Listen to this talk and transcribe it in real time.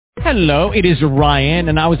Hello, it is Ryan,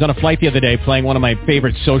 and I was on a flight the other day playing one of my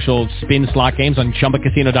favorite social spin slot games on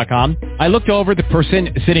ChumbaCasino.com. I looked over at the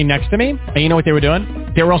person sitting next to me, and you know what they were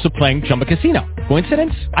doing? They were also playing Chumba Casino.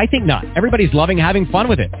 Coincidence? I think not. Everybody's loving having fun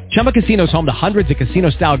with it. Chumba Casino is home to hundreds of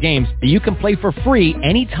casino-style games that you can play for free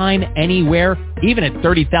anytime, anywhere, even at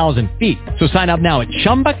 30,000 feet. So sign up now at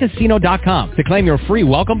ChumbaCasino.com to claim your free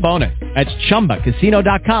welcome bonus. That's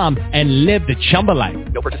ChumbaCasino.com and live the Chumba life.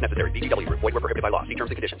 No purchase necessary. VGW. Void where prohibited by law. See terms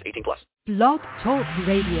and conditions. 18 plus. Blog Talk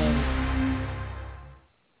Radio.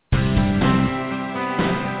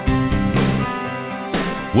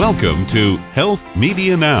 Welcome to Health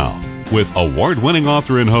Media Now with award-winning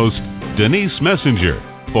author and host Denise Messenger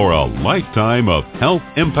for a lifetime of health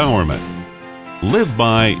empowerment. Live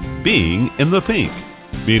by being in the pink,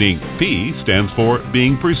 meaning P stands for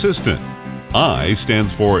being persistent, I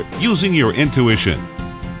stands for using your intuition,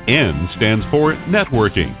 N stands for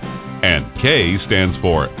networking, and K stands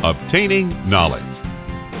for obtaining knowledge.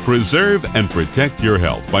 Preserve and protect your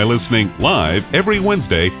health by listening live every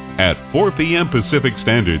Wednesday at 4 p.m. Pacific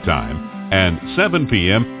Standard Time and 7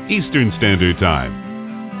 p.m. Eastern Standard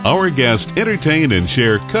Time. Our guests entertain and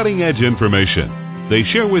share cutting-edge information. They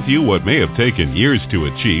share with you what may have taken years to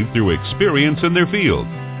achieve through experience in their field.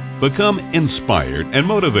 Become inspired and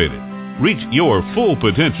motivated. Reach your full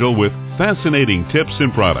potential with fascinating tips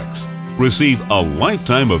and products. Receive a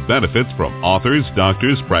lifetime of benefits from authors,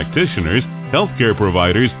 doctors, practitioners, healthcare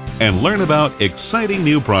providers, and learn about exciting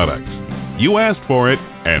new products. You asked for it,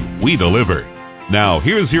 and we deliver. Now,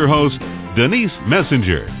 here's your host, Denise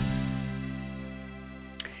Messenger.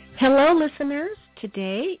 Hello, listeners.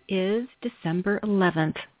 Today is December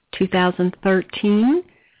 11th, 2013,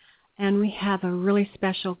 and we have a really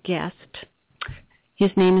special guest.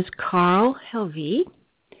 His name is Carl Helvie,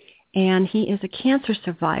 and he is a cancer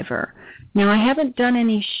survivor. Now, I haven't done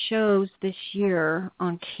any shows this year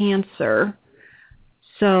on cancer,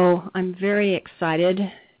 so I'm very excited.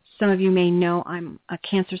 Some of you may know I'm a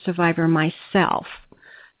cancer survivor myself.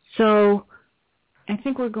 So I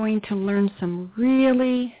think we're going to learn some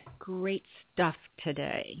really great stuff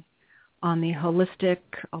today on the holistic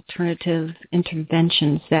alternative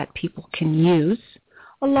interventions that people can use,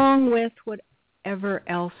 along with whatever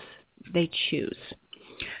else they choose.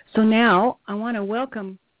 So now I want to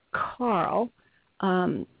welcome Carl.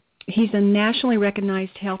 He's a nationally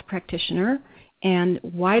recognized health practitioner and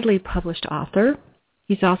widely published author.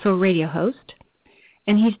 He's also a radio host,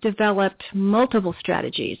 and he's developed multiple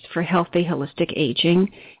strategies for healthy holistic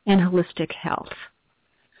aging and holistic health.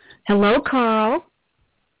 Hello, Carl.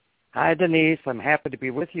 Hi, Denise. I'm happy to be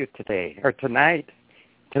with you today, or tonight.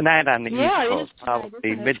 Tonight on the East Coast,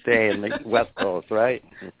 probably midday in the West Coast, right?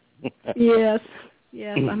 Yes,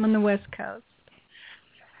 I'm on the West Coast.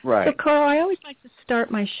 Right. So, Carl, I always like to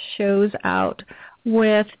start my shows out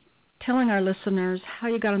with telling our listeners how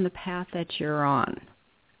you got on the path that you're on.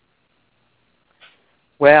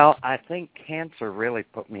 Well, I think cancer really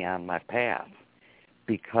put me on my path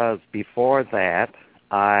because before that,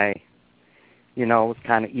 I was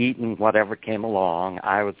kind of eating whatever came along.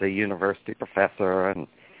 I was a university professor, and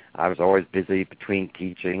I was always busy between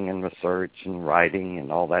teaching and research and writing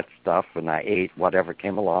and all that stuff, and I ate whatever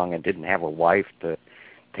came along. I didn't have a wife to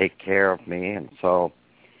take care of me, and so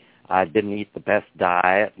I didn't eat the best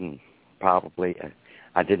diet, and probably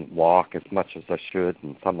I didn't walk as much as I should,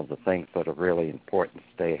 and some of the things that are really important to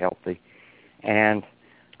stay healthy. And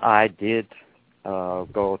I did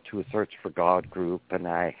go to a Search for God group, and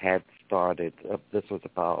I had started, this was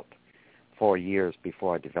about 4 years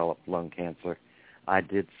before I developed lung cancer. I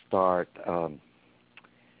did start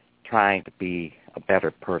trying to be a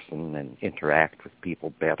better person and interact with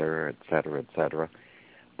people better, et cetera, et cetera.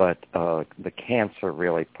 But the cancer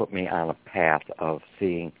really put me on a path of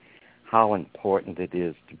seeing how important it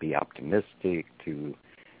is to be optimistic, to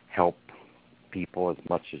help people as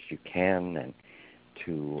much as you can, and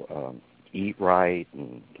to eat right,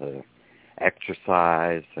 and to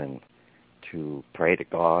exercise, and to pray to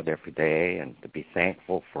God every day, and to be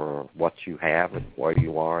thankful for what you have and where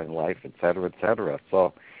you are in life, et cetera, et cetera.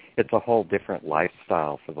 So it's a whole different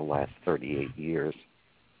lifestyle for the last 38 years.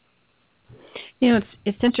 You know,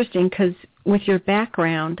 it's interesting because with your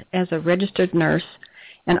background as a registered nurse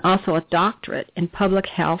and also a doctorate in public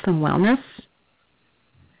health and wellness,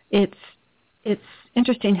 it's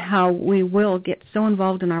interesting how we will get so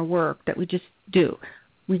involved in our work that we just do.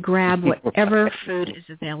 We grab whatever food is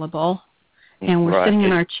available, and we're sitting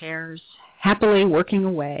in our chairs happily working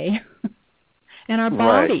away, and our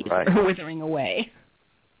bodies are withering away.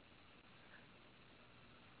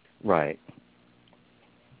 Right.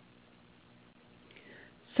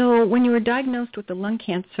 So when you were diagnosed with the lung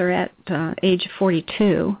cancer at age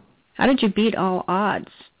 42, how did you beat all odds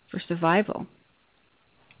for survival?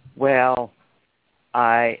 Well,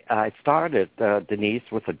 I started, Denise,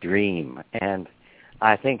 with a dream, and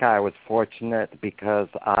I think I was fortunate because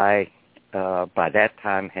I, by that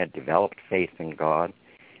time, had developed faith in God,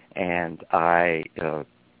 and I,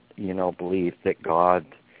 believed that God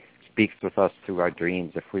speaks with us through our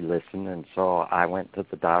dreams if we listen, and so I went to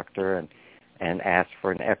the doctor and asked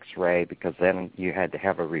for an X-ray because then you had to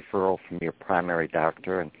have a referral from your primary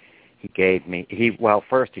doctor, and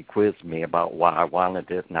first he quizzed me about why I wanted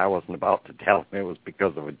it, and I wasn't about to tell him it was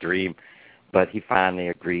because of a dream, but he finally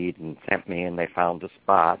agreed and sent me, and they found a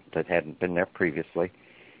spot that hadn't been there previously,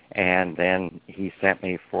 and then he sent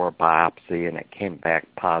me for a biopsy, and it came back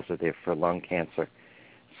positive for lung cancer.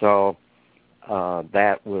 So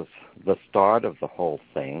that was the start of the whole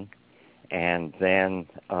thing, and then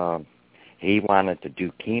he wanted to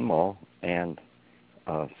do chemo and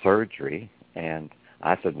surgery, and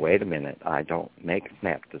I said, wait a minute, I don't make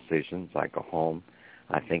snap decisions. I go home,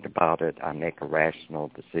 I think about it, I make a rational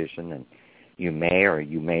decision, and you may or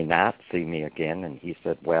you may not see me again. And he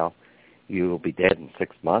said, well, you will be dead in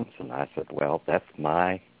 6 months. And I said, well, that's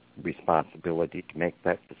my responsibility to make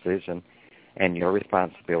that decision, and your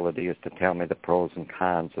responsibility is to tell me the pros and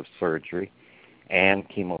cons of surgery and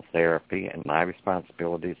chemotherapy, and my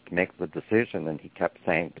responsibility is to make the decision. And he kept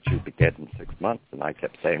saying, but you'll be dead in 6 months. And I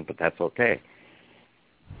kept saying, but that's okay.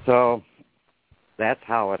 So that's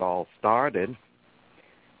how it all started.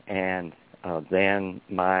 And then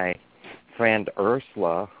my friend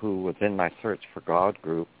Ursula, who was in my Search for God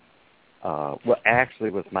group, actually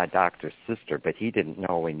was my doctor's sister, but he didn't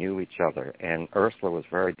know we knew each other. And Ursula was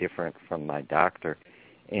very different from my doctor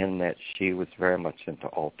in that she was very much into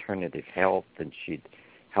alternative health, and she'd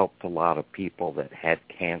helped a lot of people that had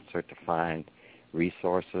cancer to find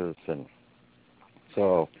resources. And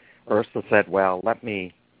so Ursula said, well, let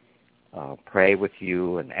me pray with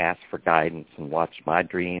you and ask for guidance and watch my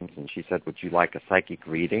dreams. And she said, would you like a psychic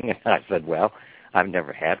reading? And I said, well, I've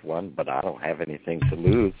never had one, but I don't have anything to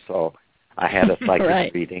lose. So I had a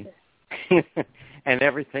psychic reading. And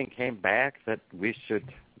everything came back that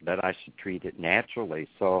I should treat it naturally.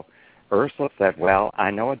 So Ursula said, well,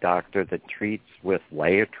 I know a doctor that treats with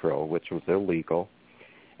Laetrile, which was illegal.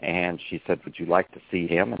 And she said, would you like to see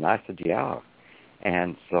him? And I said, yeah.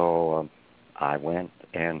 And so I went,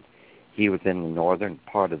 and he was in the northern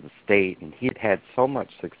part of the state, and he'd had so much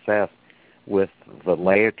success with the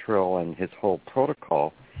Laetrile and his whole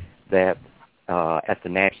protocol that at the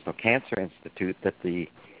National Cancer Institute that the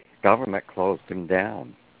government closed him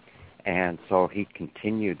down. And so he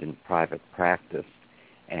continued in private practice,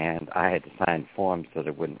 and I had to sign forms that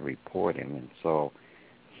I wouldn't report him. And so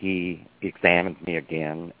he examined me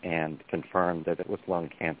again and confirmed that it was lung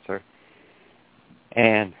cancer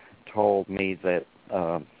and told me that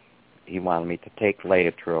he wanted me to take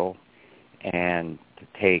Laetrile and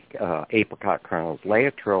to take apricot kernels.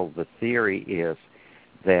 Laetrile, the theory is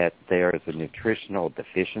that there is a nutritional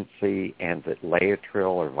deficiency and that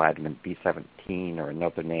Laetrile or vitamin B17, or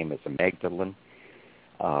another name is amygdalin,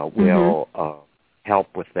 will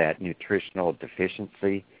help with that nutritional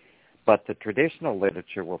deficiency. But the traditional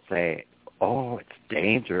literature will say, oh, it's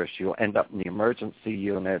dangerous. You'll end up in the emergency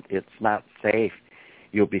unit. It's not safe.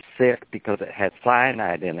 You'll be sick because it has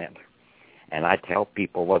cyanide in it. And I tell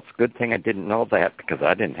people, well, it's a good thing I didn't know that because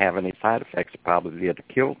I didn't have any side effects. It probably would have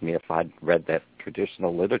killed me if I'd read that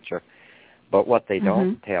traditional literature. But what they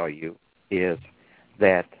don't tell you is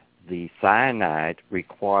that the cyanide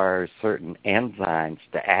requires certain enzymes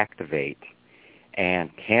to activate. And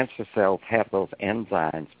cancer cells have those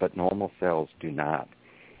enzymes, but normal cells do not.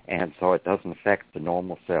 And so it doesn't affect the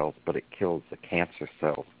normal cells, but it kills the cancer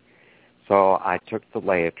cells. So I took the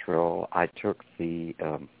Laetrile, I took the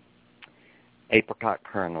apricot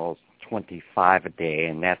kernels, 25 a day,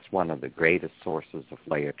 and that's one of the greatest sources of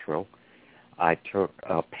Laetrile. I took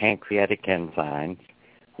pancreatic enzymes,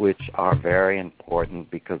 which are very important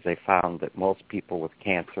because they found that most people with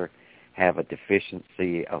cancer have a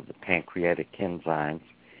deficiency of the pancreatic enzymes,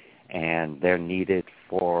 and they're needed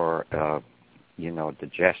for,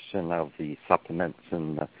 digestion of the supplements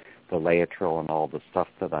and the Laetrile and all the stuff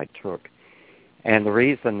that I took. And the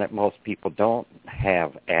reason that most people don't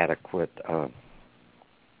have adequate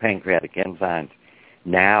pancreatic enzymes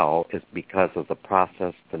now is because of the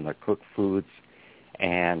processed and the cooked foods.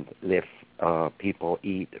 And if people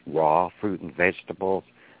eat raw fruit and vegetables,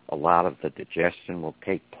 a lot of the digestion will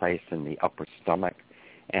take place in the upper stomach,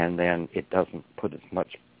 and then it doesn't put as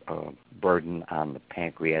much burden on the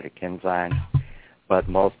pancreatic enzymes. But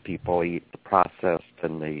most people eat the processed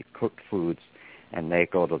and the cooked foods, and they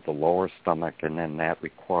go to the lower stomach, and then that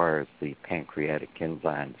requires the pancreatic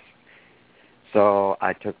enzymes. So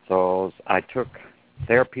I took those. I took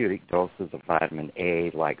therapeutic doses of vitamin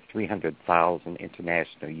A, like 300,000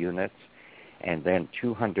 international units, and then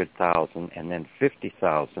 200,000, and then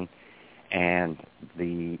 50,000, and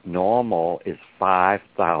the normal is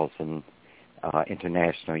 5,000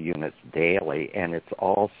 international units daily, and it's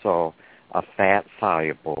also a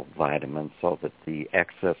fat-soluble vitamin so that the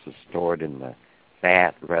excess is stored in the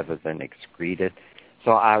fat rather than excreted.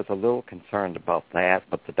 So I was a little concerned about that,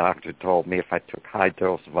 but the doctor told me if I took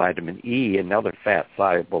high-dose vitamin E, another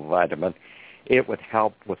fat-soluble vitamin, it would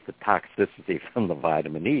help with the toxicity from the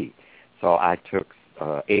vitamin E. So I took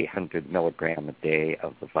 800 milligram a day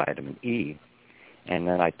of the vitamin E, and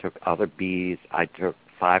then I took other Bs. I took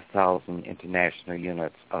 5,000 international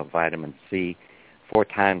units of vitamin C 4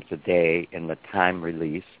 times a day in the time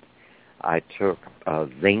release. I took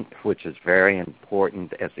zinc, which is very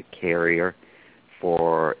important as a carrier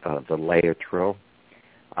for the laetrile.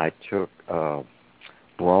 I took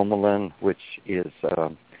bromelain, which is,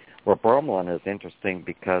 bromelain is interesting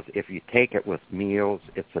because if you take it with meals,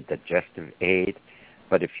 it's a digestive aid,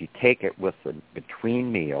 but if you take it with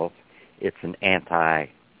between meals, it's an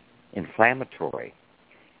anti-inflammatory.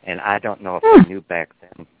 And I don't know if I knew back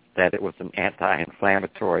then that it was an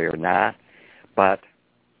anti-inflammatory or not, but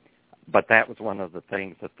that was one of the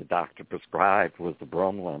things that the doctor prescribed was the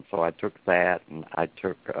bromelain. So I took that, and I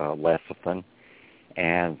took lecithin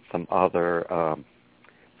and some other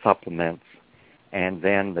supplements. And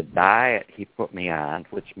then the diet he put me on,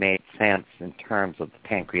 which made sense in terms of the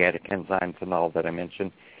pancreatic enzymes and all that I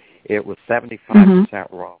mentioned, it was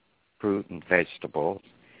 75% raw fruit and vegetables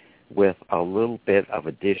with a little bit of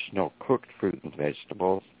additional cooked fruit and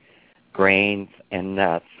vegetables, grains and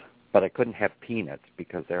nuts, but I couldn't have peanuts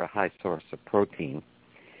because they're a high source of protein.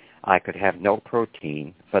 I could have no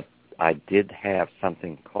protein, but I did have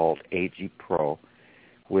something called AG Pro,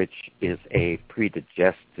 which is a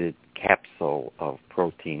pre-digested capsule of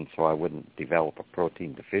protein, so I wouldn't develop a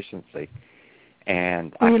protein deficiency.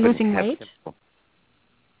 And Were you losing weight?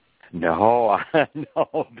 No,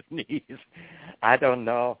 no, Denise. I don't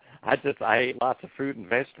know. I ate lots of fruit and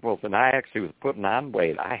vegetables, and I actually was putting on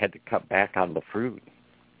weight. I had to cut back on the fruit.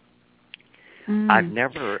 I've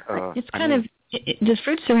never... the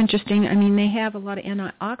fruits are interesting. I mean, they have a lot of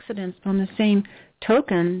antioxidants. On the same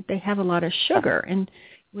token, they have a lot of sugar. And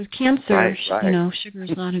with cancer, right. Sugar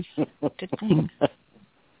is not a good thing.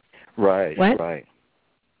 Right, what? Right.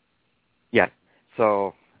 Yeah.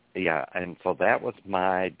 So, and so that was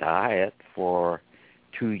my diet for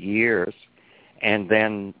 2 years. And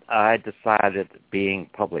then I decided, being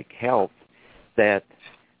public health, that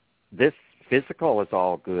this physical is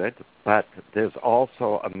all good, but there's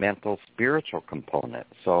also a mental, spiritual component.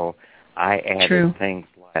 So I added things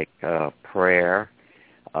like prayer.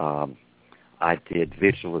 I did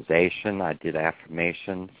visualization. I did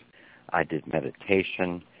affirmations. I did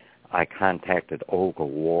meditation. I contacted Olga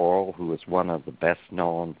Worrell, who was one of the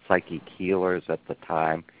best-known psychic healers at the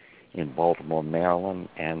time in Baltimore, Maryland,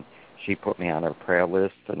 and she put me on her prayer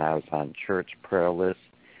list, and I was on church prayer list.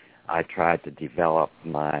 I tried to develop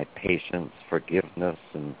my patience, forgiveness,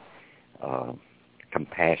 and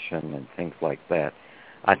compassion and things like that.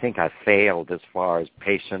 I think I failed as far as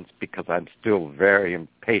patience because I'm still very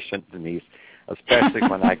impatient, Denise, especially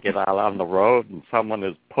when I get out on the road and someone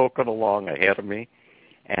is poking along ahead of me.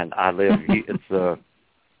 And I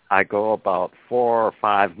go about 4 or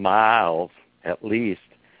 5 miles at least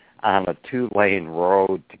on a 2-lane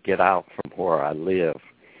road to get out from where I live.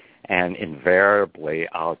 And invariably,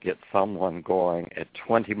 I'll get someone going at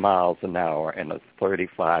 20 miles an hour in a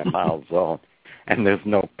 35-mile zone, and there's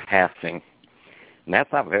no passing. And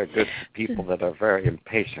that's not very good for people that are very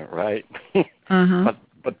impatient, right?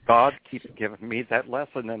 But God keeps giving me that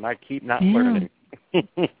lesson, and I keep not learning.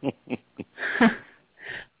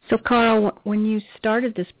 So, Carl, when you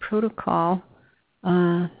started this protocol,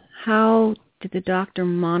 how did the doctor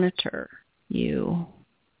monitor you?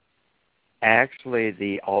 Actually,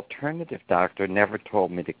 the alternative doctor never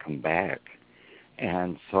told me to come back.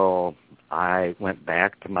 And so I went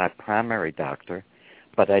back to my primary doctor,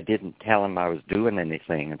 but I didn't tell him I was doing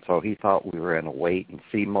anything. And so he thought we were in a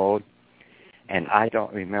wait-and-see mode. And I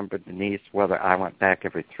don't remember, Denise, whether I went back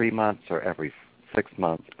every 3 months or every 6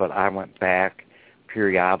 months, but I went back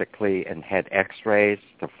periodically and had x-rays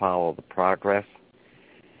to follow the progress.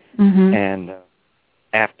 And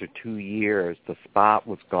after 2 years, the spot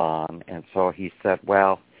was gone, and so he said,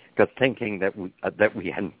 well, because thinking that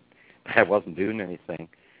I wasn't doing anything,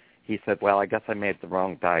 he said, well, I guess I made the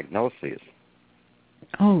wrong diagnosis.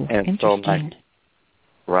 Oh, and interesting.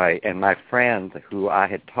 Right. And my friend who I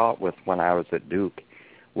had taught with when I was at Duke,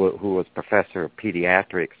 who was professor of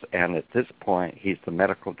pediatrics, and at this point he's the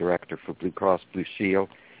medical director for Blue Cross Blue Shield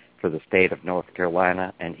for the state of North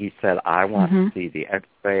Carolina, and he said, I want to see the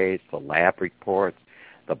x-rays, the lab reports,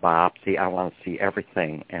 the biopsy. I want to see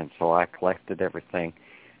everything. And so I collected everything,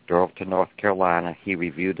 drove to North Carolina. He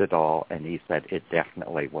reviewed it all, and he said it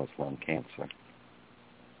definitely was lung cancer.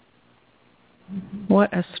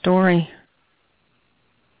 What a story.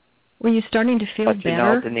 Were you starting to feel better? But you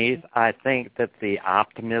know, Denise, I think that the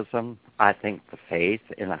optimism, I think the faith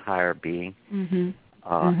in a higher being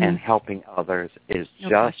and helping others is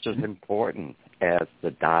just as important as the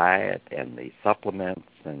diet and the supplements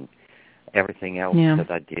and everything else that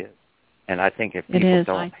I did. And I think if people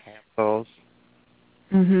don't have those,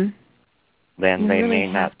 then they may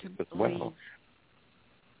not do as well.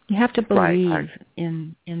 You have to believe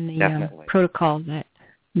in the protocol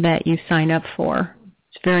that you sign up for.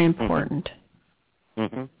 It's very important.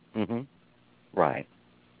 Right.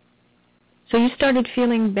 So you started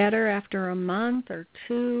feeling better after a month or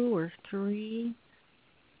 2 or 3?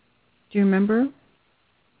 Do you remember?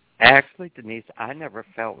 Actually, Denise, I never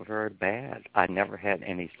felt very bad. I never had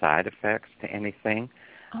any side effects to anything.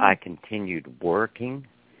 I continued working.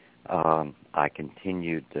 I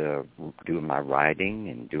continued doing my writing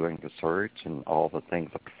and doing research and all the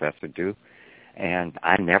things a professor do. And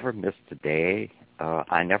I never missed a day.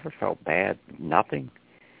 I never felt bad. Nothing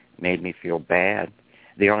made me feel bad.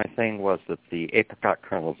 The only thing was that the apricot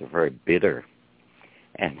kernels are very bitter,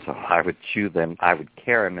 and so I would chew them. I would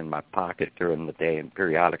carry them in my pocket during the day, and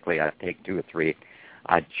periodically I'd take 2 or 3.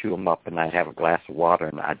 I'd chew them up, and I'd have a glass of water,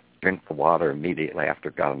 and I'd drink the water immediately after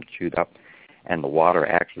I got them chewed up, and the water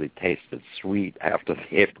actually tasted sweet after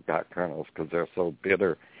the apricot kernels because they're so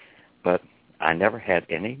bitter. But I never had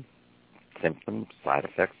any symptoms, side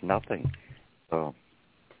effects, nothing. So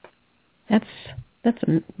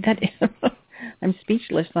that is, I'm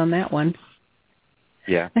speechless on that one.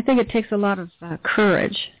 Yeah. I think it takes a lot of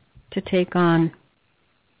courage to take on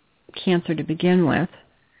cancer to begin with,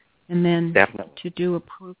 and then to do a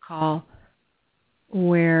protocol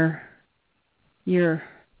where your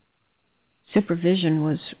supervision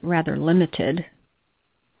was rather limited.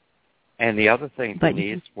 And the other thing,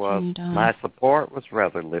 Denise, was my support was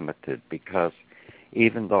rather limited because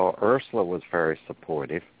even though Ursula was very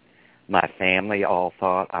supportive, my family all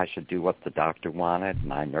thought I should do what the doctor wanted.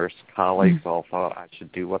 My nurse colleagues all thought I should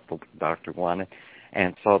do what the doctor wanted.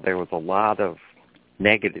 And so there was a lot of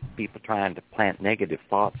negative people trying to plant negative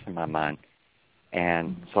thoughts in my mind.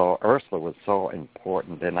 And so Ursula was so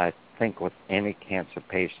important. And I think with any cancer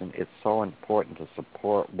patient, it's so important to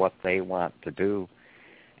support what they want to do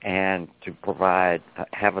and to provide,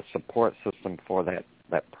 have a support system for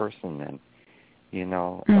that person. And, you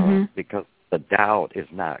know, because the doubt is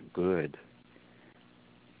not good.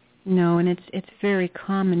 No, and it's very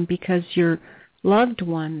common because your loved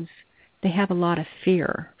ones, they have a lot of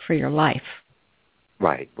fear for your life.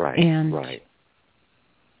 Right. And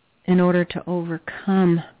in order to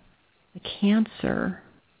overcome the cancer,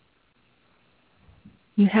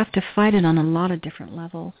 you have to fight it on a lot of different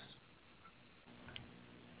levels.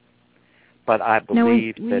 But I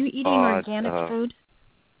believe were you eating organic food?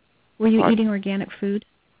 Were you eating organic food?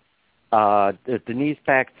 Denise,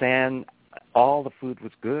 back then, all the food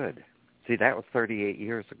was good. See, that was 38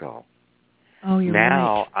 years ago. Oh, you're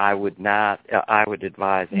now, right. I would not, I would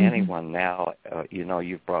advise anyone now, you know,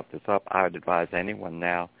 you've brought this up, I would advise anyone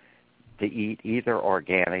now to eat either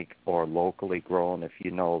organic or locally grown if you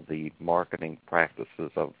know the marketing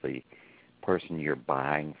practices of the person you're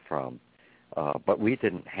buying from. But we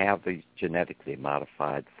didn't have these genetically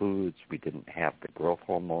modified foods. We didn't have the growth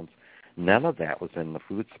hormones. None of that was in the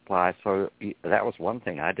food supply, so that was one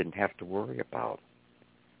thing I didn't have to worry about,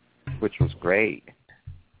 which was great.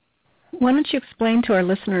 Why don't you explain to our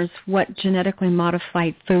listeners what genetically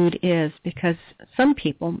modified food is, because some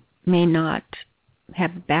people may not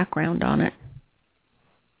have a background on it.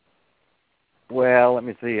 Well, let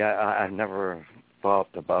me see. I've never thought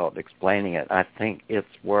about explaining it. I think it's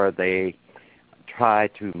where they try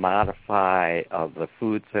to modify the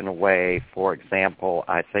foods in a way. For example,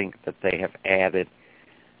 I think that they have added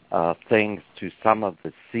things to some of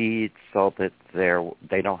the seeds so that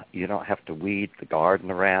you don't have to weed the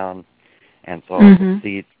garden around, and so the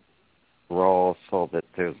seeds grow so that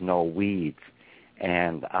there's no weeds.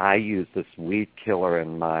 And I use this weed killer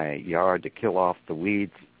in my yard to kill off the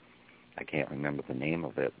weeds. I can't remember the name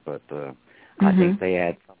of it, but I think they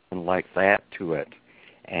add something like that to it.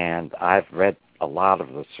 And I've read a lot of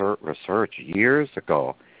research years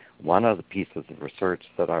ago. One of the pieces of research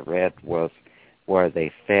that I read was where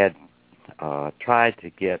they fed tried to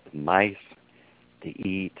get mice to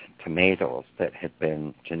eat tomatoes that had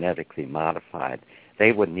been genetically modified.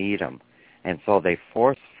 They wouldn't eat them. And so they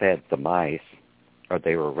force-fed the mice, or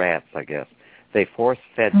they were rats, I guess. They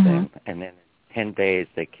force-fed them, and then in 10 days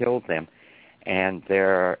they killed them, and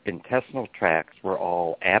their intestinal tracts were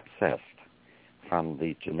all abscessed from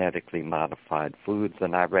the genetically modified foods.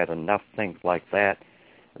 And I read enough things like that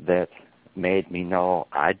that made me know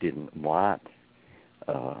I didn't want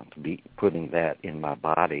to be putting that in my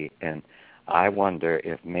body. And I wonder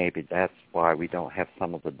if maybe that's why we don't have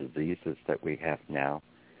some of the diseases that we have now,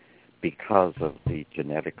 because of the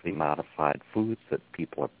genetically modified foods that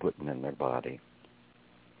people are putting in their body.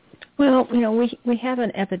 Well, we have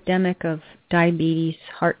an epidemic of diabetes,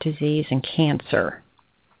 heart disease, and cancer.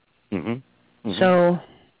 So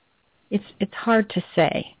it's hard to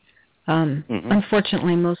say.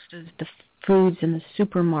 Unfortunately, most of the foods in the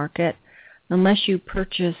supermarket, unless you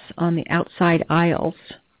purchase on the outside aisles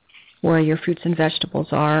where your fruits and vegetables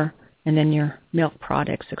are, and then your milk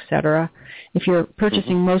products, etc., if you're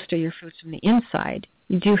purchasing most of your foods from the inside,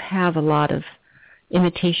 you do have a lot of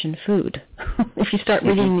imitation food. If you start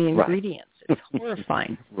reading the ingredients, it's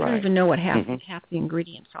horrifying. You don't even know what half the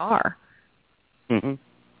ingredients are. And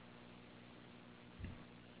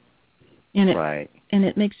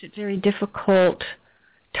it makes it very difficult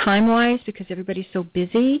time-wise, because everybody's so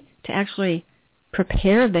busy, to actually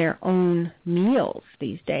prepare their own meals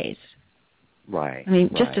these days. I mean,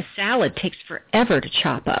 just a salad takes forever to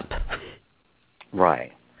chop up.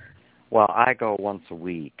 Well, I go once a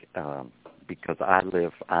week because I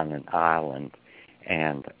live on an island,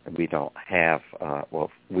 and we don't have,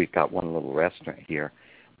 we've got one little restaurant here,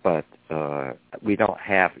 but we don't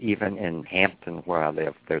have, even in Hampton where I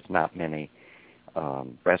live, there's not many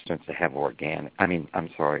restaurants that have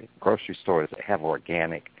grocery stores that have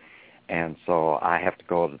organic. And so I have to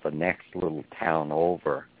go to the next little town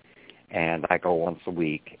over. And I go once a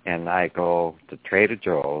week, and I go to Trader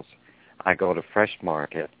Joe's, I go to Fresh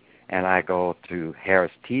Market, and I go to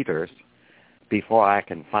Harris Teeter's before I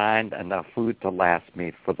can find enough food to last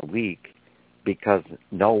me for the week, because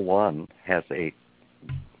no one has a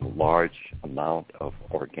large amount of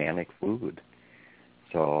organic food.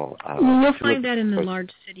 So you'll find that in the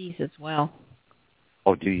large cities as well.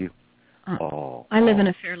 Oh, do you? I live in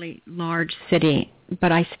a fairly large city,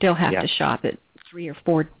 but I still have to shop at 3 or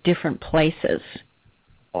 4 different places.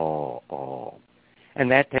 And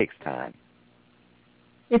that takes time.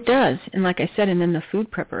 It does. And like I said, and then the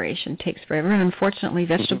food preparation takes forever. And unfortunately,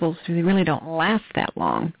 vegetables, they really don't last that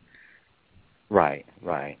long. Right.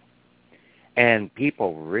 And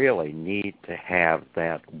people really need to have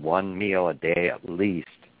that one meal a day at least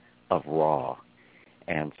of raw.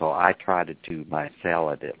 And so I try to do my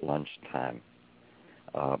salad at lunchtime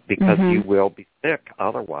because you will be sick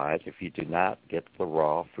otherwise if you do not get the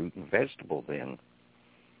raw fruit and vegetables in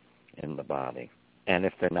the body, and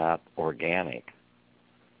if they're not organic.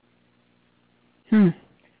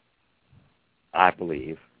 I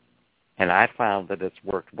believe. And I found that it's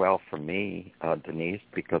worked well for me, Denise,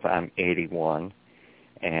 because I'm 81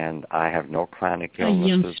 and I have no chronic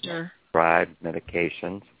illnesses, prescribed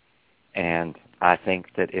medications. And I think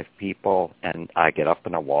that if people, and I get up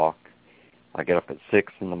and I walk, I get up at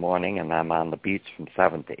 6 in the morning and I'm on the beach from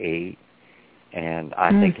 7 to 8. And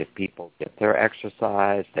I think if people get their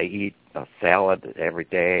exercise, they eat a salad every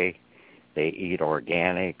day, they eat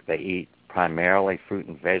organic, they eat primarily fruit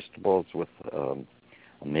and vegetables with a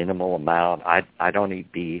minimal amount. I don't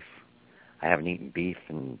eat beef. I haven't eaten beef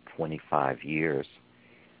in 25 years.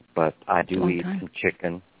 But I do eat some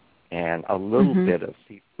chicken and a little bit of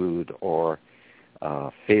seafood or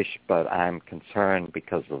fish, but I'm concerned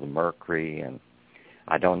because of the mercury, and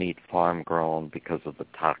I don't eat farm-grown because of the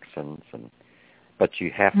toxins. But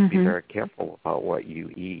you have to be very careful about what you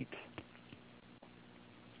eat.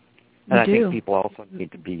 And I think people also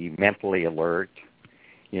need to be mentally alert,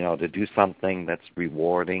 to do something that's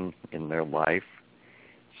rewarding in their life.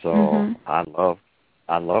 So I love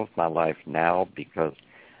my life now because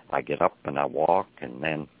I get up and I walk, and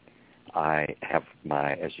then I have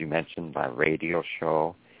as you mentioned, my radio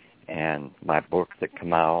show and my books that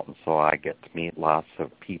come out, and so I get to meet lots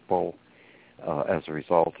of people as a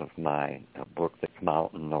result of my book that come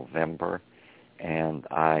out in November. And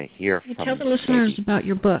I hear from... Tell the listeners about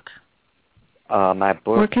your book. My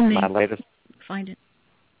book, Where can my they latest... find it?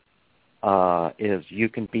 Is You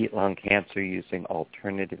Can Beat Lung Cancer Using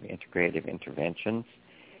Alternative Integrative Interventions.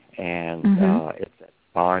 And it's at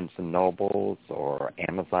Barnes & Nobles or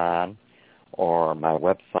Amazon or my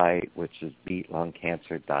website, which is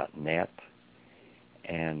beatlungcancer.net.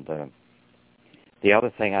 And the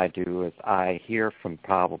other thing I do is I hear from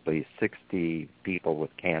probably 60 people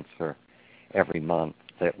with cancer every month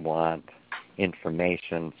that want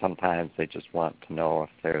information. Sometimes they just want to know if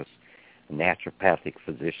there's a naturopathic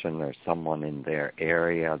physician or someone in their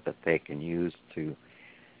area that they can use to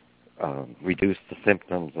reduce the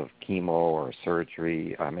symptoms of chemo or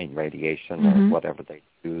surgery, radiation or whatever they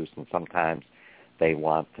use. And sometimes they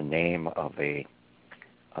want the name of a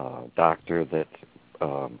doctor that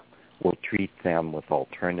will treat them with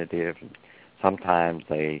alternative. Sometimes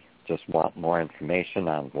they just want more information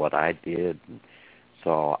on what I did.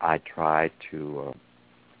 So I try to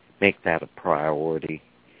make that a priority.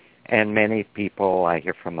 And many people, I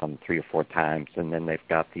hear from them 3 or 4 times, and then they've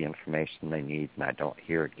got the information they need, and I don't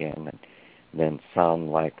hear again. And then some,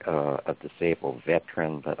 like a disabled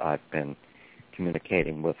veteran that I've been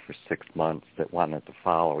communicating with for 6 months that wanted to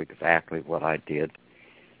follow exactly what I did.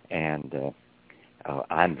 And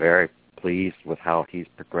I'm very pleased with how he's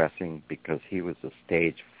progressing because he was a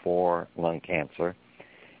stage 4 lung cancer,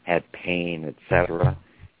 had pain, etc.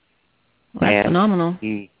 That's phenomenal.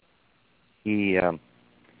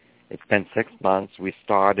 It's been 6 months. We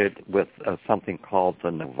started with something called the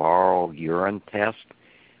Navarro urine test,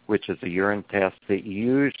 which is a urine test that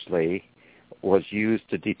usually was used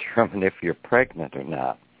to determine if you're pregnant or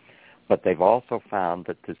not. But they've also found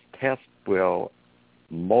that this test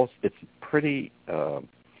it's pretty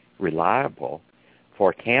reliable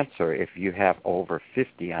for cancer if you have over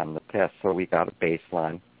 50 on the test. So we got a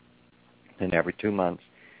baseline, and every 2 months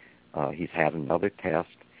he's had another test.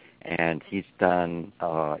 And he's done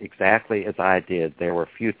exactly as I did. There were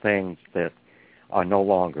a few things that are no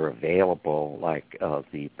longer available, like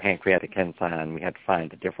the pancreatic enzyme. We had to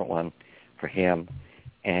find a different one for him.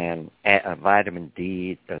 And vitamin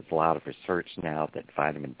D, there's a lot of research now that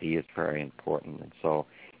vitamin D is very important. And so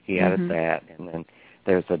he added that. And then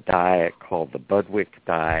there's a diet called the Budwick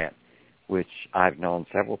diet, which I've known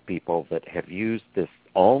several people that have used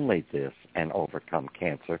only this, and overcome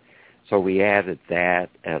cancer. So we added that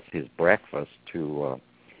as his breakfast to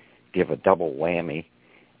give a double whammy.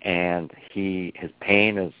 And his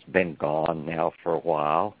pain has been gone now for a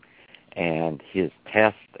while. And his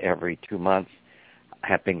tests every 2 months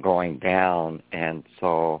have been going down. And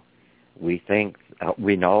so we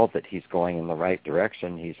know that he's going in the right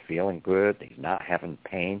direction. He's feeling good. He's not having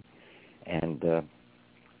pain. And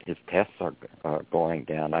his tests are going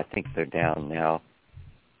down. I think they're down now.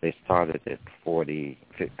 They started at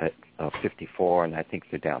 54, and I think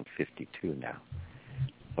they're down 52 now.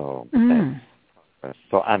 So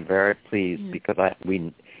so I'm very pleased because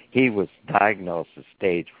he was diagnosed as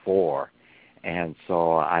stage 4, and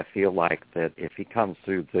so I feel like that if he comes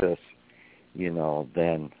through this,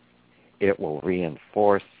 then it will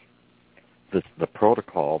reinforce the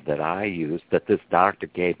protocol that I used that this doctor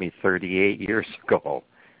gave me 38 years ago.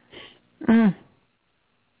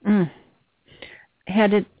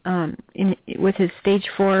 Had it with his stage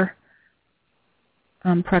 4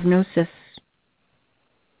 prognosis,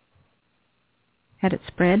 had it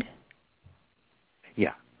spread?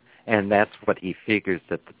 Yeah, and that's what he figures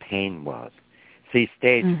that the pain was. See,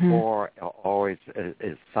 stage 4 always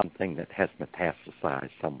is something that has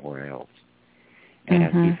metastasized somewhere else.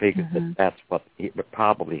 And he figured that that's what it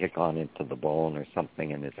probably had gone into the bone or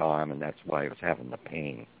something in his arm, and that's why he was having the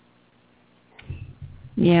pain.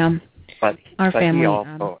 Yeah. But our family,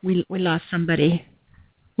 also, we lost somebody.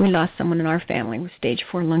 We lost someone in our family with stage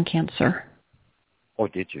 4 lung cancer. Oh,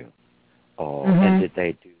 did you? Oh, and did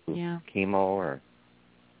they do chemo or?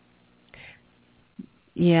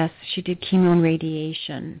 Yes, she did chemo and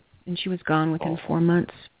radiation, and she was gone within 4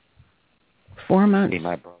 months. 4 months. See,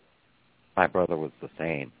 my brother was the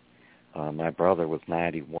same. My brother was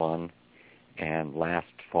 91, and last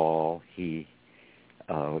fall he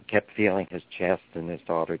kept feeling his chest, and his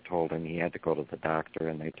daughter told him he had to go to the doctor,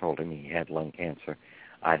 and they told him he had lung cancer.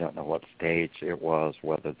 I don't know what stage it was,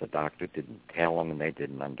 whether the doctor didn't tell him and they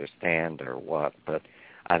didn't understand or what, but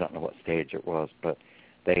I don't know what stage it was. But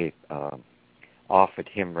they offered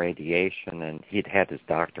him radiation, and he'd had his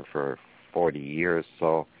doctor for 40 years,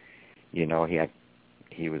 so,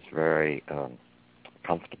 he was very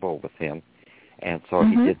comfortable with him. And so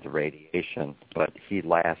he did the radiation, but he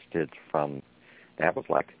lasted that was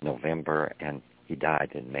like November, and he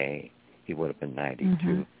died in May. He would have been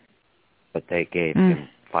 92. But they gave him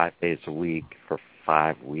 5 days a week for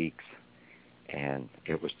 5 weeks, and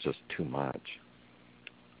it was just too much.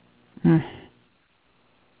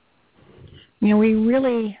 We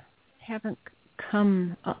really haven't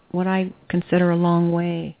come what I consider a long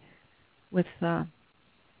way with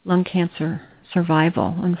lung cancer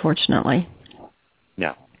survival, unfortunately.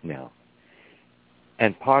 No.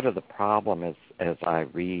 And part of the problem is, as I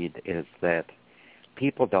read, is that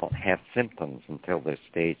people don't have symptoms until they're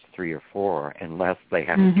stage 3 or 4 unless they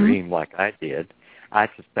have a dream like I did. I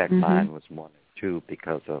suspect mine was 1 or 2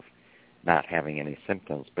 because of not having any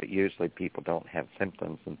symptoms, but usually people don't have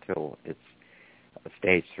symptoms until it's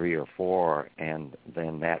stage 3 or 4, and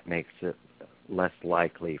then that makes it less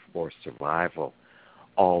likely for survival.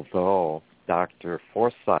 Although Dr.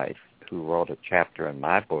 Forsythe, who wrote a chapter in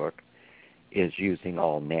my book, is using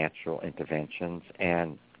all natural interventions,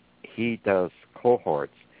 and he does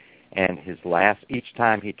cohorts, and each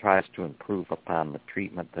time he tries to improve upon the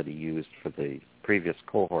treatment that he used for the previous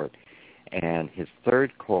cohort, and his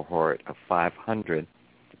third cohort of 500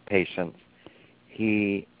 patients,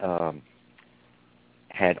 he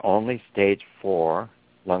had only stage 4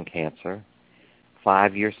 lung cancer,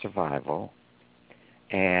 5-year survival,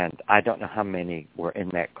 and I don't know how many were in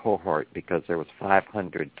that cohort because there was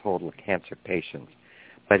 500 total cancer patients,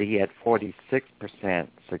 but he had 46%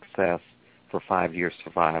 success for 5-year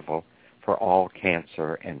survival for all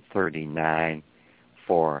cancer and 39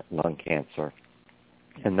 for lung cancer.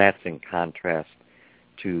 And that's in contrast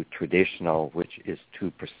to traditional, which is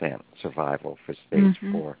 2% survival for stage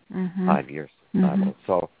 4, 5-year survival.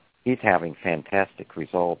 So he's having fantastic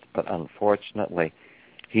results, but unfortunately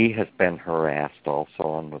he has been harassed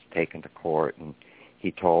also and was taken to court, and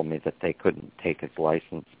he told me that they couldn't take his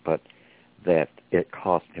license, but that it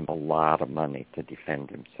cost him a lot of money to defend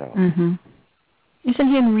himself. Isn't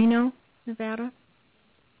he in Reno, Nevada?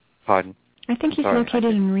 Pardon? I think he's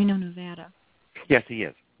located in Reno, Nevada. Yes, he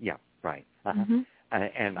is. Yeah, right. And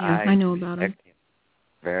I know about him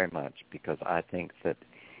very much because I think that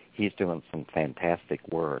he's doing some fantastic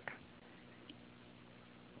work.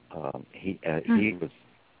 He was,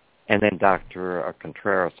 and then Dr.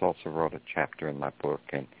 Contreras also wrote a chapter in my book,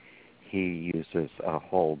 and he uses a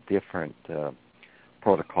whole different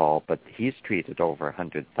protocol, but he's treated over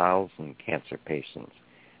 100,000 cancer patients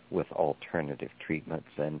with alternative treatments,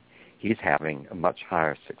 and he's having a much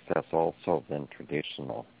higher success also than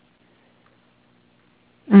traditional.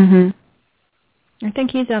 I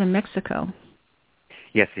think he's out of Mexico.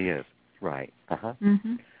 Yes, he is. Right.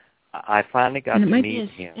 I finally got to meet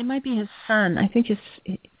him. It might be his son. I think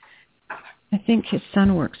his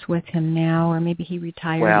son works with him now, or maybe he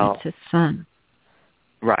retired and it's his son.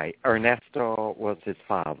 Right. Ernesto was his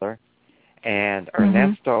father, and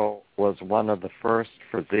Ernesto was one of the first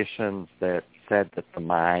physicians that said that the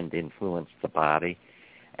mind influenced the body,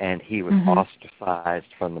 and he was ostracized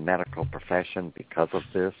from the medical profession because of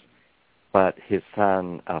this. But his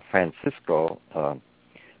son, Francisco,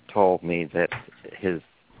 told me that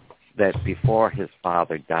before his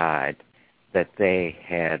father died, that they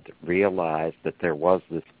had realized that there was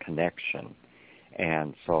this connection,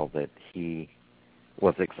 and so that he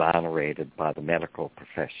was exonerated by the medical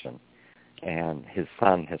profession. And his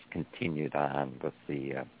son has continued on with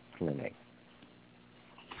the clinic.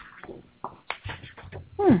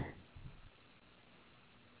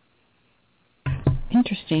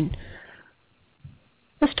 Interesting.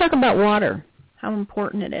 Let's talk about water, how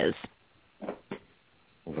important it is.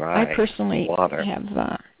 Right. I personally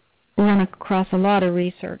have run across a lot of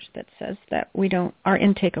research that says that our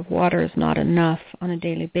intake of water is not enough on a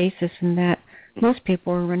daily basis, and that most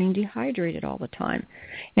people are running dehydrated all the time.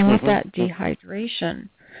 And with that dehydration,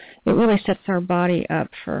 it really sets our body up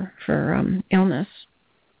for illness.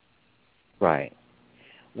 Right.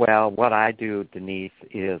 Well, what I do, Denise,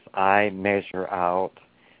 is I measure out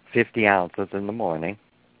 50 ounces in the morning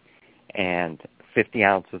and 50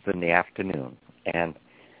 ounces in the afternoon. And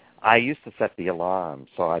I used to set the alarm,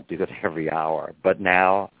 so I do it every hour. But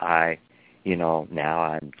now I'm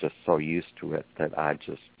just so used to it that I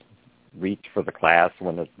just reach for the class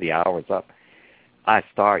when the hour's up. I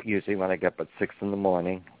start usually when I get up at 6 in the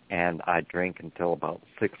morning, and I drink until about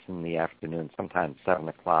 6 in the afternoon, sometimes 7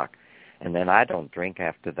 o'clock. And then I don't drink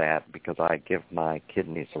after that because I give my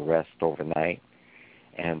kidneys a rest overnight.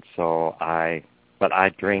 And so I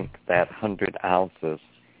drink that 100 ounces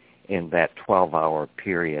in that 12-hour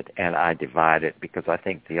period, and I divide it because I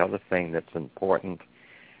think the other thing that's important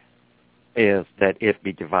is that it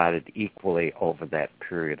be divided equally over that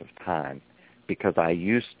period of time, because I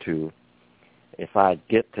used to, if I'd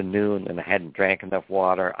get to noon and I hadn't drank enough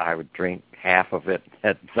water, I would drink half of it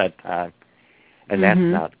at that time, and that's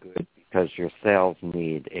not good because your cells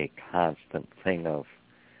need a constant thing of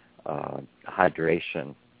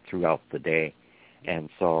hydration throughout the day. And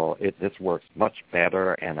so this works much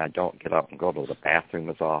better, and I don't get up and go to the bathroom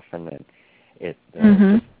as often, and it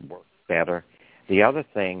just works better. The other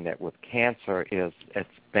thing that with cancer is it's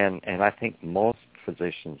been, and I think most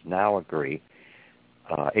physicians now agree,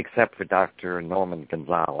 except for Dr. Norman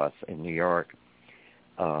Gonzalez in New York,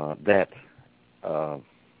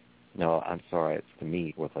 no, I'm sorry, it's the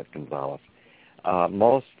meat with it, Gonzalez.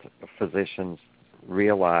 Most physicians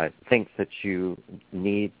think that you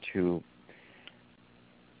need to,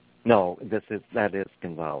 that is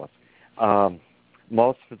Gonzalez.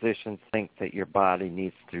 Most physicians think that your body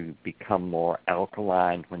needs to become more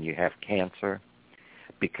alkaline when you have cancer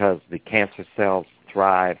because the cancer cells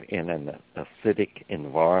thrive in an acidic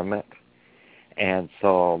environment. And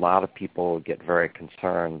so a lot of people get very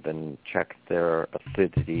concerned and check their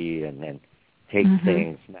acidity and then take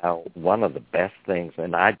things. Now, one of the best things,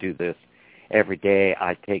 and I do this every day,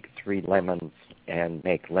 I take 3 lemons and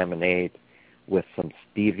make lemonade with some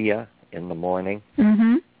stevia in the morning.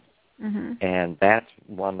 And that's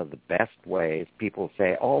one of the best ways. People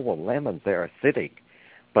say, oh, well, lemons, they're acidic,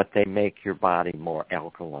 but they make your body more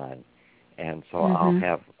alkaline. And so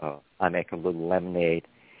I make a little lemonade.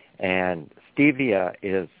 And stevia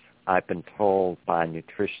is, I've been told by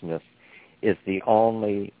nutritionists, is the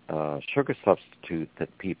only sugar substitute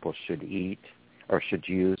that people should eat or should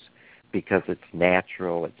use because it's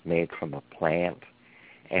natural, it's made from a plant.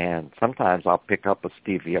 And sometimes I'll pick up a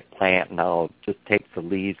stevia plant and I'll just take the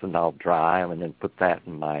leaves and I'll dry them and then put that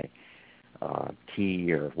in my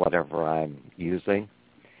tea or whatever I'm using.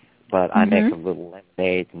 But I make a little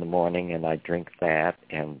lemonade in the morning and I drink that,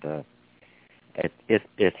 and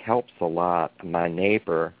it helps a lot. My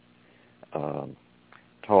neighbor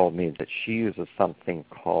told me that she uses something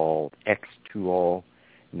called X2O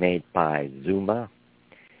made by Zuma,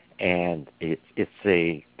 and it's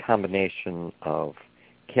a combination of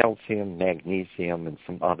calcium, magnesium, and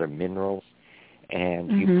some other minerals, and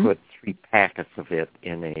you put 3 packets of it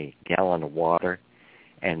in a gallon of water,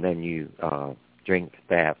 and then you drink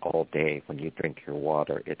that all day. When you drink your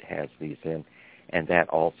water, it has these in, and that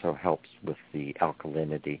also helps with the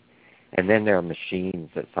alkalinity. And then there are machines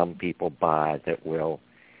that some people buy that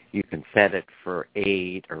you can set it for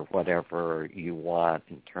 8 or whatever you want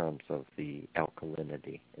in terms of the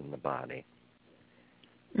alkalinity in the body.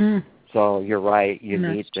 So you're right, you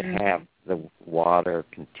need to have the water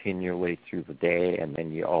continually through the day, and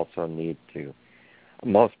then you also need to,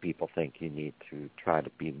 most people think you need to try to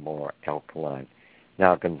be more alkaline.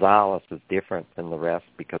 Now, Gonzalez is different than the rest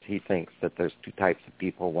because he thinks that there's 2 types of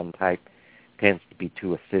people. One type tends to be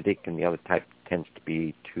too acidic, and the other type tends to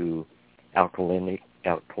be too alkaline,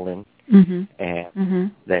 and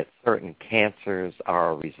that certain cancers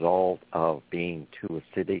are a result of being too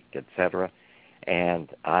acidic, etc. And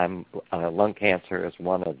lung cancer is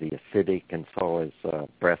one of the acidic, and so is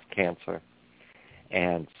breast cancer.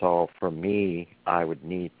 And so for me, I would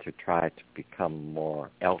need to try to become more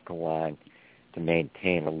alkaline to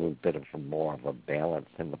maintain a little bit of more of a balance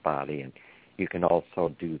in the body. And you can also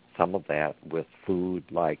do some of that with food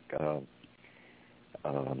like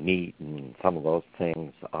meat, and some of those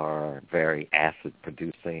things are very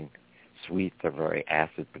acid-producing. Sweets are very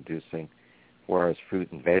acid-producing, whereas fruit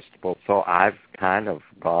and vegetables. So I've kind of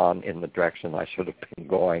gone in the direction I should have been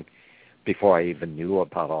going before I even knew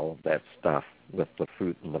about all of that stuff with the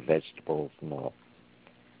fruit and the vegetables and all.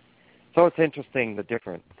 So it's interesting, the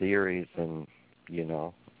different theories and,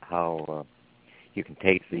 how you can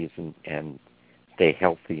take these and stay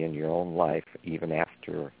healthy in your own life even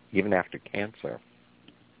after cancer.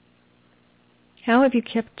 How have you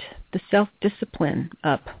kept the self-discipline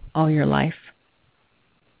up all your life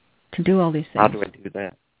to do all these things? How do I do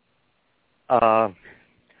that?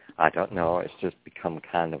 I don't know. It's just become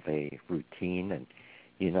kind of a routine, and,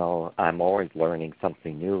 I'm always learning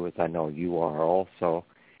something new, as I know you are also.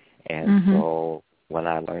 And so when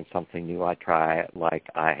I learn something new, I try it. Like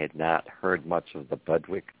I had not heard much of the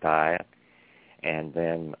Budwig diet, and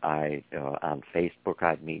then on Facebook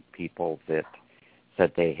I'd meet people that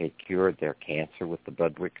said they had cured their cancer with the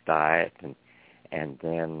Budwig diet, and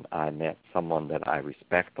then I met someone that I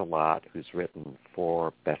respect a lot who's written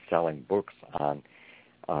 4 best-selling books on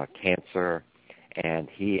cancer, and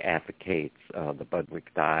he advocates the Budwig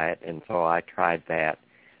diet, and so I tried that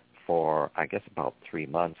for, I guess, about 3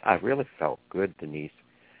 months. I really felt good, Denise,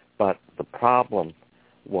 but the problem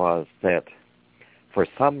was that for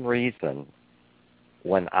some reason,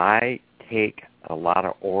 when I take a lot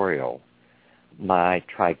of oil, my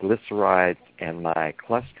triglycerides and my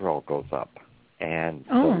cholesterol goes up. And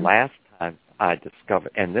the last time I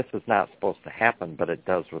discovered, and this is not supposed to happen, but it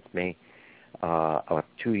does with me,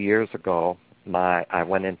 2 years ago, I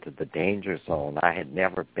went into the danger zone. I had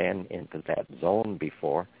never been into that zone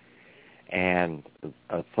before. And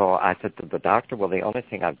so I said to the doctor, well, the only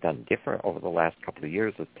thing I've done different over the last couple of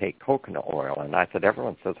years is take coconut oil. And I said,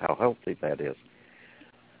 everyone says how healthy that is.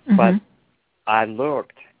 But I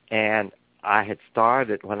looked, and I had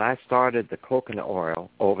started, when I started the coconut oil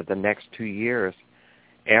over the next 2 years,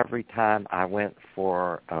 every time I went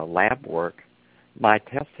for lab work, my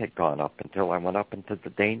test had gone up until I went up into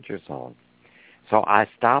the danger zone. So I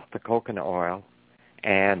stopped the coconut oil,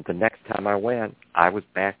 and the next time I went, I was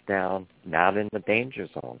back down, not in the danger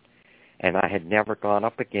zone. And I had never gone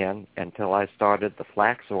up again until I started the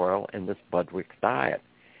flax oil in this Budwig diet.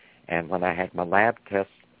 And when I had my lab test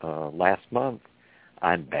last month,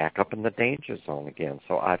 I'm back up in the danger zone again.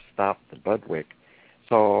 So I've stopped the Budwig.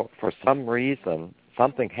 So for some reason,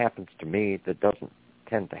 something happens to me that doesn't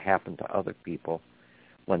tend to happen to other people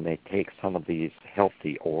when they take some of these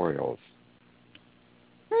healthy oils.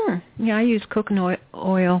 Yeah, I use coconut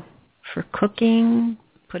oil for cooking,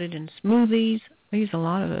 put it in smoothies. I use a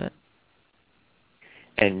lot of it.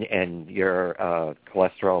 And your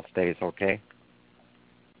cholesterol stays okay?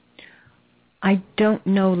 I don't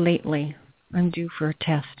know lately. I'm due for a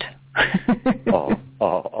test. Oh.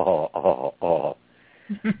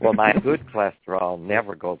 Well, my good cholesterol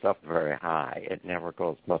never goes up very high. It never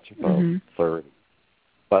goes much above 30.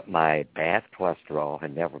 But my bad cholesterol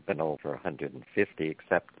had never been over 150,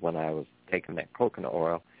 except when I was taking that coconut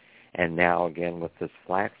oil, and now again with this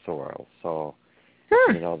flax oil. So,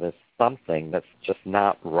 there's something that's just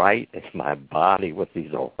not right in my body with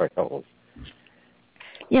these oils.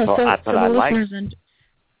 Yeah, so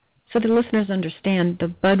the listeners understand the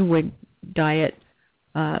Budwig diet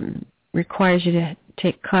requires you to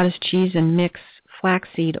take cottage cheese and mix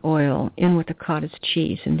flaxseed oil in with the cottage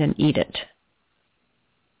cheese and then eat it.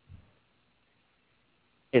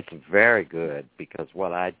 It's very good because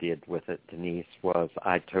what I did with it, Denise, was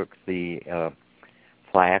I took the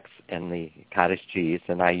flax and the cottage cheese,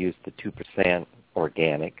 and I used the 2%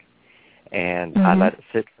 organic, and I let it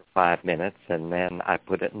sit for 5 minutes, and then I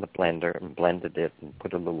put it in the blender and blended it and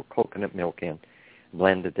put a little coconut milk in,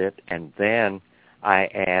 blended it, and then I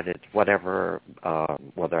added whatever,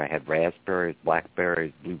 whether I had raspberries,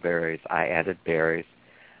 blackberries, blueberries, I added berries.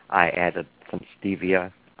 I added some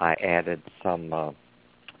stevia. I added some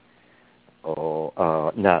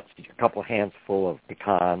nuts, a couple handful of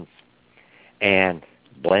pecans, and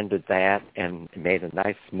blended that and made a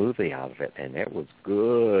nice smoothie out of it, and it was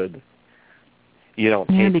good. You don't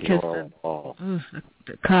taste the oil at all.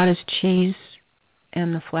 The cottage cheese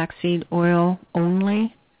and the flaxseed oil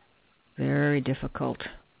only, very difficult.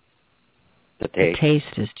 The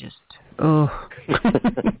taste is just, Well,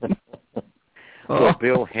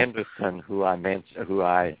 Bill Henderson, who I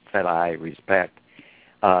said I respect,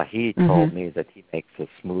 he told me that he makes a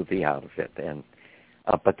smoothie out of it, and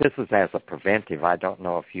but this is as a preventive. I don't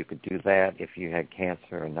know if you could do that if you had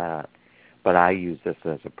cancer or not, but I use this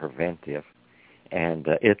as a preventive, and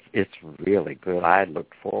it's really good. I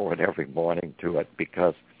look forward every morning to it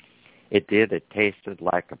because it tasted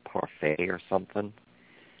like a parfait or something,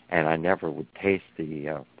 and I never would taste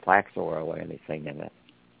the flax oil or anything in it.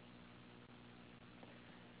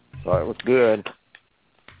 So it was good.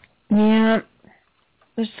 Yeah.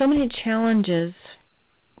 There's so many challenges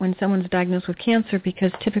when someone's diagnosed with cancer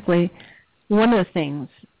because typically one of the things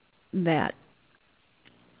that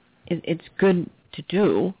it's good to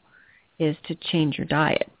do is to change your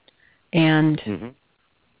diet. And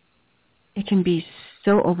it can be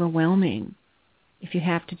so overwhelming if you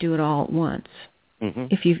have to do it all at once.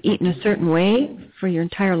 If you've eaten a certain way for your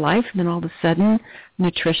entire life, and then all of a sudden a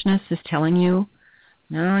nutritionist is telling you,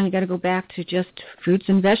 no, you got to go back to just fruits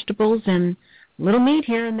and vegetables and little meat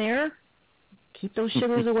here and there. Keep those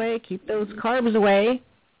sugars away. Keep those carbs away.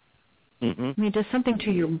 I mean, it does something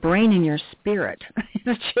to your brain and your spirit.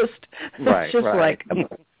 It's just like,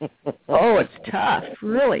 it's tough,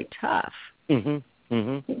 really tough. The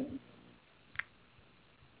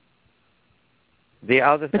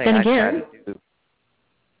other thing I try to do.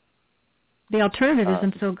 The alternative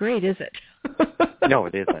isn't so great, is it? No,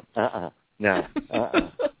 it isn't. No.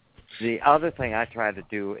 The other thing I try to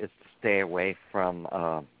do is to stay away from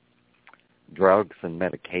drugs and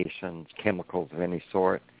medications, chemicals of any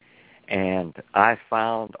sort. And I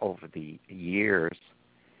found over the years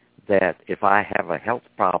that if I have a health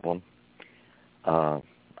problem,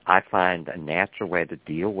 I find a natural way to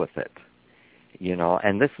deal with it.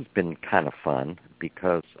 And this has been kind of fun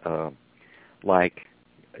because,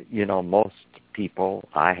 most people,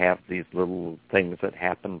 I have these little things that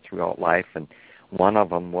happen throughout life, and one of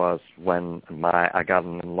them was when I got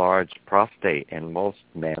an enlarged prostate, and most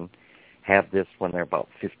men have this when they're about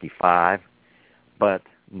 55, but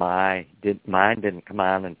mine didn't come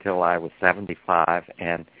on until I was 75,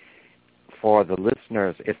 and for the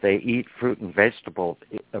listeners, if they eat fruit and vegetables,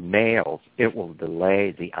 males, it will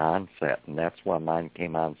delay the onset, and that's why mine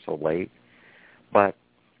came on so late. But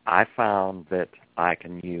I found that I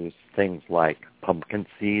can use things like pumpkin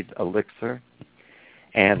seed elixir.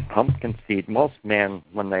 And pumpkin seed, most men,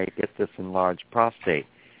 when they get this enlarged prostate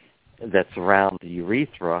that's around the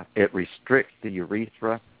urethra, it restricts the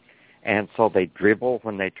urethra, and so they dribble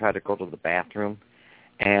when they try to go to the bathroom.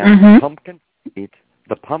 And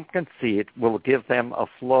the pumpkin seed will give them a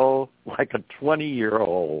flow like a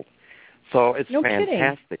 20-year-old. So it's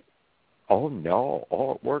fantastic. Kidding. Oh, no.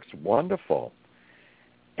 Oh, it works wonderful.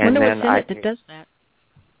 I wonder what's in it that does that.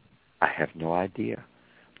 I have no idea.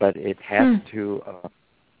 But it has to,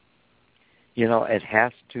 it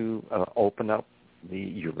has to open up the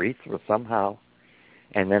urethra somehow.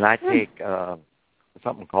 And then I take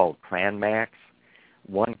something called Cranmax.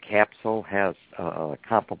 One capsule has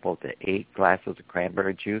comparable to 8 glasses of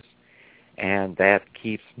cranberry juice, and that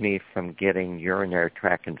keeps me from getting urinary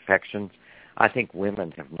tract infections. I think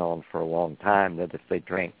women have known for a long time that if they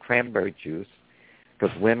drank cranberry juice,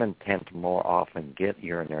 because women tend to more often get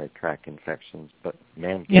urinary tract infections, but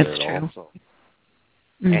men get it also.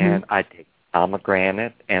 And I take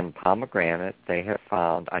pomegranate, they have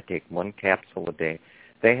found, I take 1 capsule a day,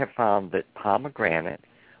 they have found that pomegranate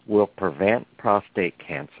will prevent prostate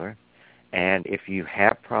cancer, and if you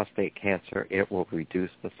have prostate cancer, it will reduce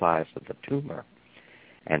the size of the tumor.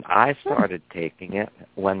 And I started taking it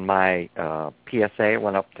when my PSA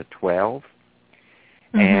went up to 12,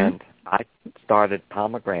 and I started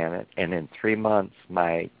pomegranate, and in 3 months,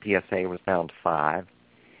 my PSA was down to 5,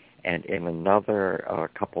 and in another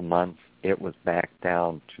couple months, it was back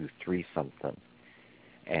down to 3-something.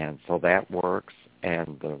 And so that works.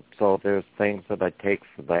 And so there's things that I take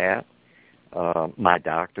for that. My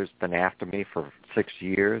doctor's been after me for 6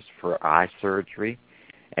 years for eye surgery,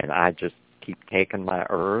 and I just keep taking my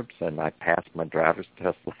herbs, and I passed my driver's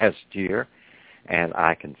test last year, and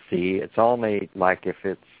I can see. It's only like if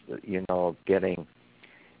it's,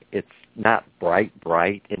 it's not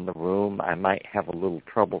bright in the room, I might have a little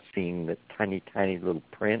trouble seeing the tiny little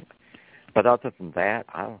print. But other than that,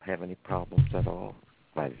 I don't have any problems at all.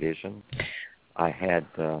 My vision. I had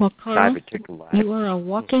diverticulitis. You are a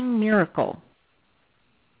walking miracle.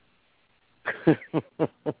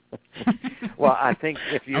 Well, I think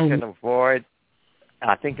if you can avoid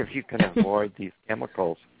these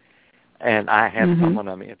chemicals, and I have someone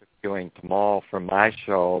I'm interviewing tomorrow from my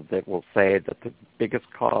show that will say that the biggest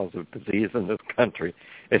cause of disease in this country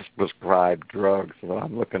is prescribed drugs. So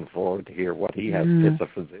I'm looking forward to hear what he has as a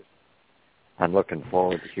physician. I'm looking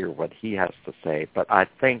forward to hear what he has to say. But I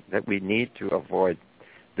think that we need to avoid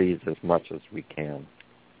these as much as we can.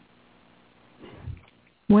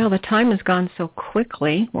 Well, the time has gone so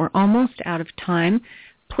quickly. We're almost out of time.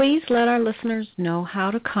 Please let our listeners know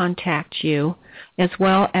how to contact you, as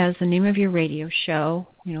well as the name of your radio show.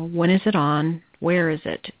 When is it on? Where is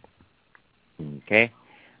it? Okay.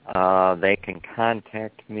 They can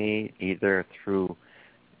contact me either through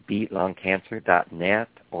beatlungcancer.net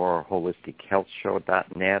or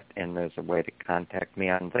holistichealthshow.net, and there's a way to contact me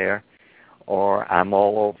on there. Or I'm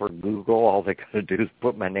all over Google. All they got to do is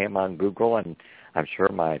put my name on Google, and I'm sure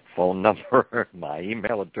my phone number, my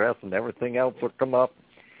email address, and everything else will come up.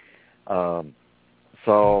 I'll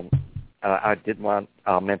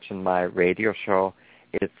mention my radio show.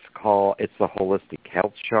 It's the Holistic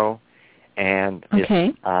Health Show, and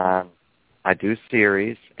it's on, I do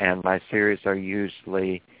series, and my series are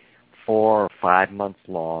usually 4 or 5 months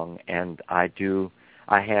long, and I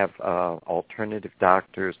have alternative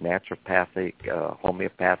doctors, naturopathic,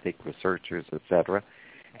 homeopathic researchers, etc.,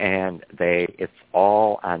 and it's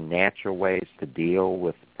all on natural ways to deal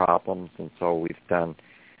with problems. And so we've done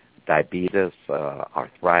diabetes,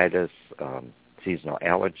 arthritis, seasonal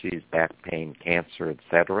allergies, back pain, cancer,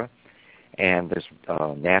 etc., and there's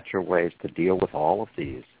natural ways to deal with all of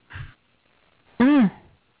these.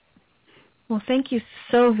 Well, thank you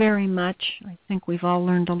so very much. I think we've all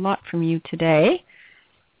learned a lot from you today.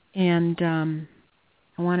 And I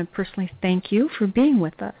want to personally thank you for being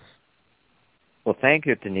with us. Well, thank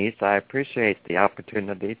you, Denise. I appreciate the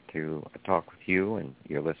opportunity to talk with you and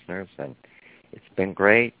your listeners, and it's been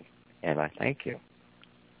great, and I thank you.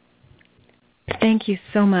 Thank you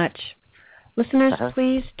so much. Listeners,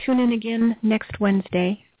 please tune in again next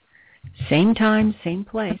Wednesday. Same time, same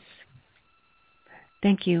place.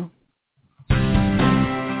 Thank you.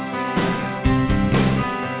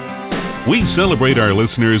 We celebrate our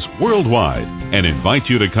listeners worldwide and invite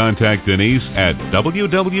you to contact Denise at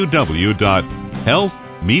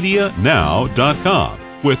www.healthmedianow.com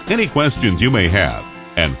with any questions you may have,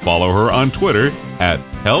 and follow her on Twitter at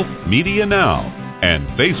Health Media Now and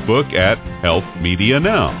Facebook at Health Media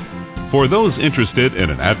Now. For those interested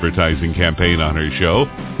in an advertising campaign on her show,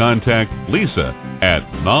 contact Lisa at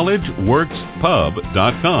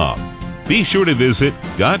knowledgeworkspub.com. Be sure to visit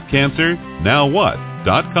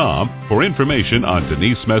GotCancerNowWhat.com for information on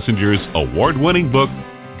Denise Messenger's award-winning book,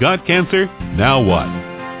 Got Cancer? Now What?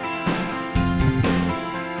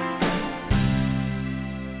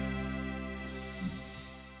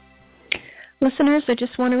 Listeners, I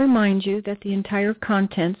just want to remind you that the entire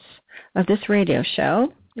contents of this radio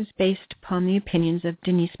show is based upon the opinions of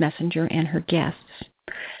Denise Messenger and her guests.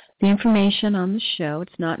 The information on the show,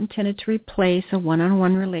 it's not intended to replace a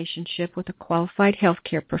one-on-one relationship with a qualified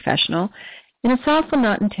healthcare professional, and it's also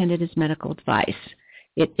not intended as medical advice.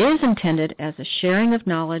 It is intended as a sharing of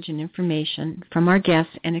knowledge and information from our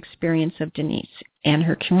guests and experience of Denise and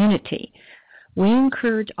her community. We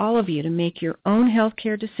encourage all of you to make your own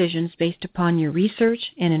healthcare decisions based upon your research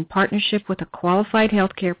and in partnership with a qualified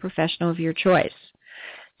healthcare professional of your choice.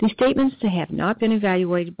 These statements have not been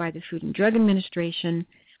evaluated by the Food and Drug Administration,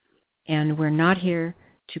 and we're not here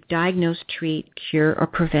to diagnose, treat, cure, or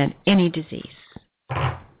prevent any disease.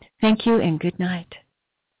 Thank you and good night.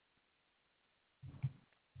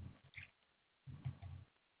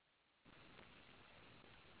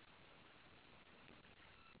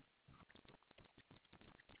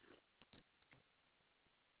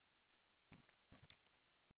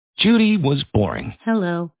 Judy was boring.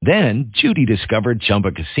 Hello. Then Judy discovered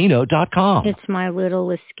ChumbaCasino.com. It's my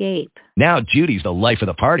little escape. Now Judy's the life of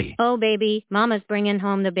the party. Oh, baby, mama's bringing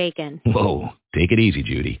home the bacon. Whoa, take it easy,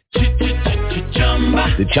 Judy.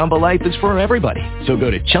 The Chumba life is for everybody. So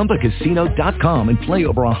go to ChumbaCasino.com and play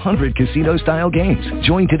over 100 casino-style games.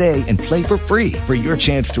 Join today and play for free for your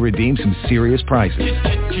chance to redeem some serious prizes.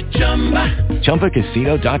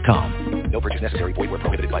 ChumbaCasino.com. No purchase necessary. Void where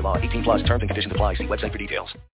prohibited by law. 18 plus terms and conditions apply. See website for details.